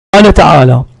قال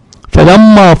تعالى: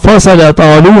 فلما فصل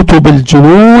طالوت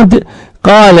بالجنود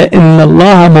قال إن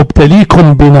الله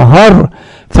مبتليكم بنهر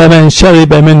فمن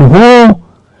شرب منه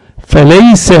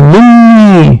فليس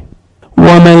مني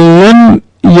ومن لم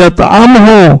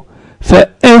يطعمه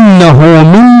فإنه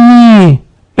مني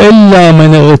إلا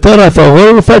من اغترف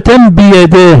غرفة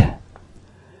بيده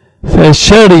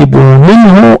فشربوا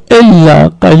منه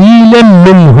إلا قليلا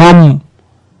منهم.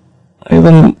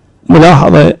 أيضا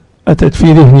ملاحظة أتت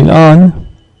في ذهني الآن،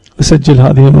 أسجل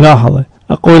هذه الملاحظة.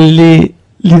 أقول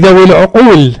لذوي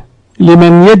العقول،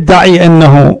 لمن يدعي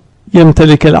أنه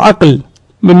يمتلك العقل،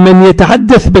 ممن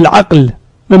يتحدث بالعقل،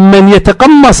 ممن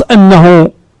يتقمص أنه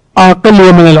عاقل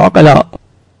ومن العقلاء،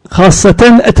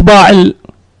 خاصة أتباع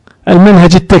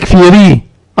المنهج التكفيري،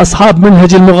 أصحاب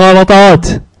منهج المغالطات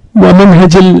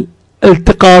ومنهج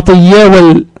الالتقاطية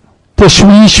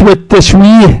والتشويش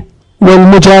والتشويه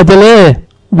والمجادلة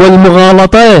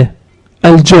والمغالطة،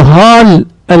 الجهال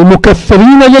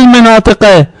المكفرين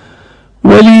للمناطق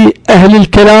ولأهل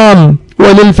الكلام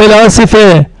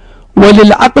وللفلاسفة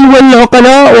وللعقل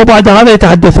والعقلاء، وبعد هذا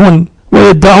يتحدثون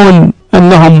ويدعون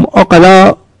أنهم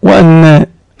عقلاء وأن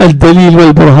الدليل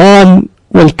والبرهان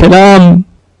والكلام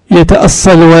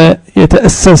يتأصل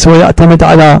ويتأسس ويعتمد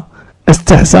على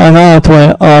استحسانات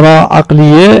وآراء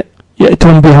عقلية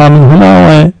يأتون بها من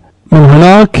هنا ومن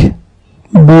هناك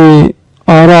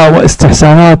بآراء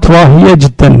واستحسانات واهية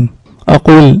جدا.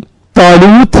 أقول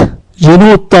طالوت،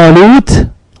 جنود طالوت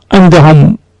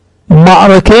عندهم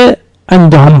معركة،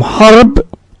 عندهم حرب،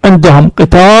 عندهم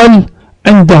قتال،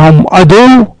 عندهم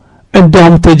عدو،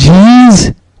 عندهم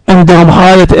تجهيز، عندهم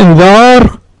حالة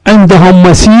انذار، عندهم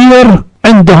مسير،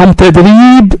 عندهم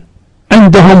تدريب،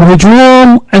 عندهم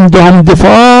هجوم، عندهم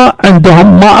دفاع،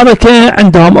 عندهم معركة،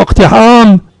 عندهم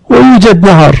اقتحام، ويوجد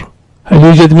نهر. هل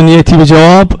يوجد من يأتي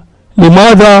بجواب؟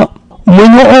 لماذا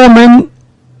منعوا من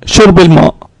شرب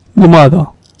الماء؟ لماذا؟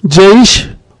 جيش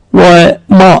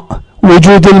وماء،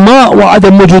 وجود الماء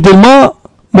وعدم وجود الماء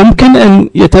ممكن أن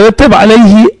يترتب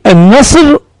عليه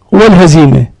النصر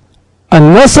والهزيمة،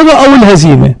 النصر أو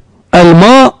الهزيمة.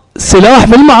 الماء سلاح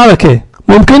في المعركة،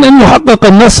 ممكن أن يحقق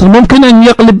النصر، ممكن أن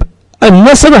يقلب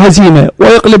النصر هزيمة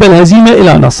ويقلب الهزيمة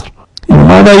إلى نصر.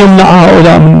 لماذا يمنع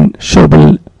هؤلاء من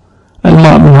شرب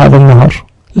الماء من هذا النهر؟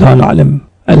 لا نعلم.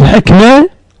 الحكمة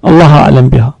الله أعلم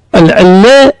بها،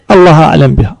 العلة الله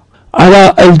أعلم بها.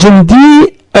 على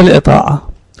الجندي الإطاعة،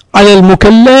 على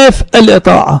المكلف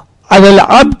الإطاعة، على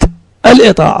العبد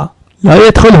الإطاعة. لا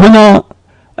يدخل هنا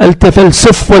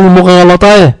التفلسف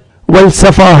والمغالطة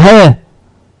والسفاهة.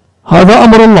 هذا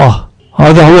أمر الله،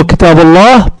 هذا هو كتاب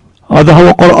الله، هذا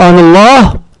هو قرآن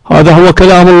الله، هذا هو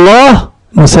كلام الله،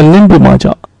 نسلم بما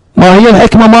جاء. ما هي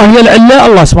الحكمة، ما هي العلة،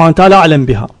 الله سبحانه وتعالى أعلم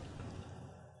بها.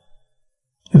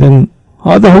 إذن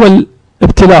هذا هو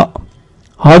الابتلاء،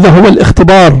 هذا هو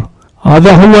الاختبار،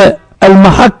 هذا هو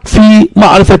المحك في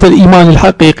معرفة الإيمان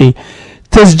الحقيقي.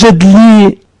 تسجد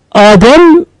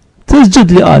لآدم،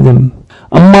 تسجد لآدم.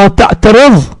 أما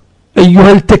تعترض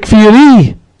أيها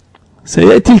التكفيري،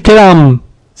 سيأتي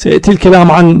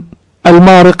الكلام عن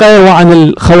المارقة وعن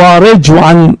الخوارج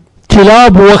وعن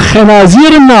كلاب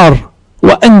وخنازير النار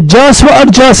وأنجاس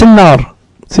وأرجاس النار،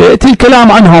 سيأتي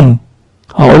الكلام عنهم.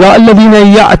 هؤلاء الذين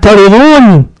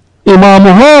يعترضون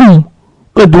إمامهم،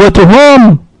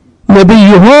 قدوتهم،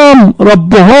 نبيهم،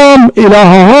 ربهم،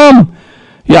 إلههم،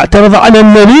 يعترض على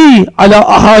النبي، على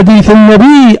أحاديث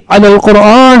النبي، على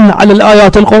القرآن، على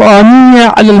الآيات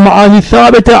القرآنية، على المعاني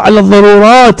الثابتة، على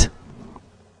الضرورات،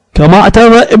 كما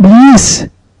اعترض إبليس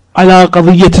على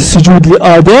قضية السجود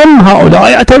لآدم. هؤلاء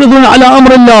يعترضون على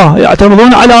أمر الله،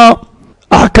 يعترضون على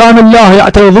أحكام الله،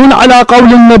 يعترضون على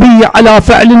قول النبي، على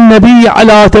فعل النبي،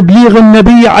 على تبليغ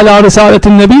النبي، على رسالة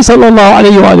النبي صلى الله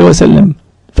عليه وآله وسلم.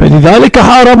 فلذلك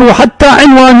حاربوا حتى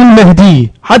عنوان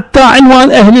المهدي، حتى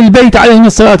عنوان أهل البيت عليهم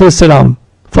الصلاة والسلام،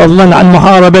 فضلا عن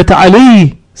محاربة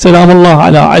علي سلام الله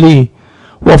على علي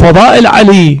وفضائل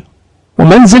علي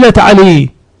ومنزلة علي.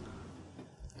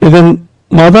 إذن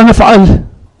ماذا نفعل؟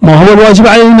 ما هو الواجب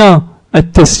علينا؟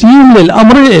 التسليم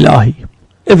للأمر الإلهي.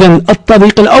 إذن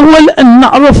الطريق الأول أن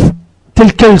نعرف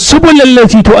تلك السبل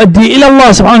التي تؤدي إلى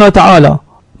الله سبحانه وتعالى.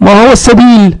 ما هو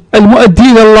السبيل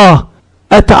المؤدي إلى الله؟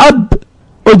 أتعب،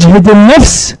 أجهد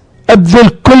النفس، أبذل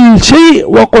كل شيء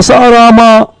وقصارى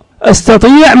ما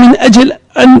أستطيع من أجل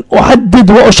أن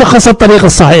أحدد وأشخص الطريق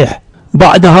الصحيح.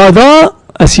 بعد هذا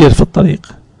أسير في الطريق.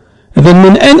 إذن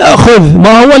من أين أخذ؟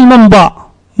 ما هو المنبع؟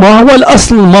 ما هو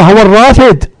الأصل؟ ما هو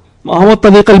الرافد؟ ما هو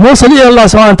الطريق الموصل إلى الله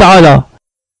سبحانه وتعالى؟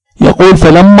 يقول: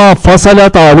 فلما فصل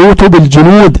طالوت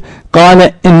بالجنود قال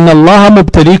إن الله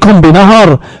مبتليكم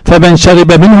بنهر فمن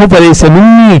شرب منه فليس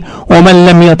مني ومن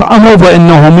لم يطعمه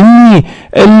فإنه مني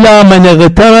إلا من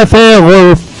اغترف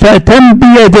غرفة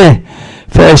بيده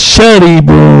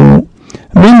فشربوا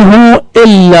منه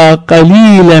إلا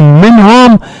قليلا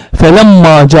منهم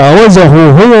فلما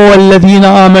جاوزه هو والذين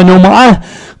آمنوا معه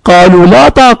قالوا لا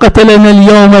طاقة لنا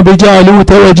اليوم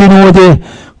بجالوت وجنوده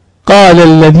قال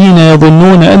الذين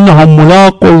يظنون أنهم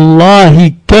ملاقوا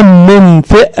الله كم من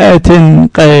فئة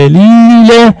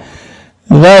قليلة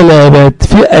غلبت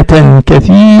فئة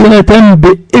كثيرة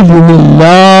بإذن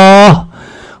الله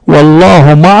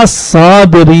والله مع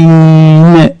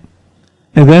الصابرين.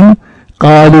 إذن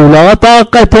قالوا لا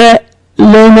طاقة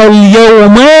لنا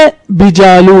اليوم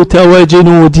بجالوت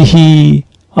وجنوده.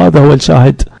 هذا هو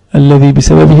الشاهد الذي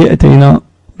بسببه أتينا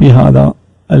بهذا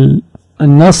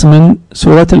النص من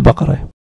سورة البقرة.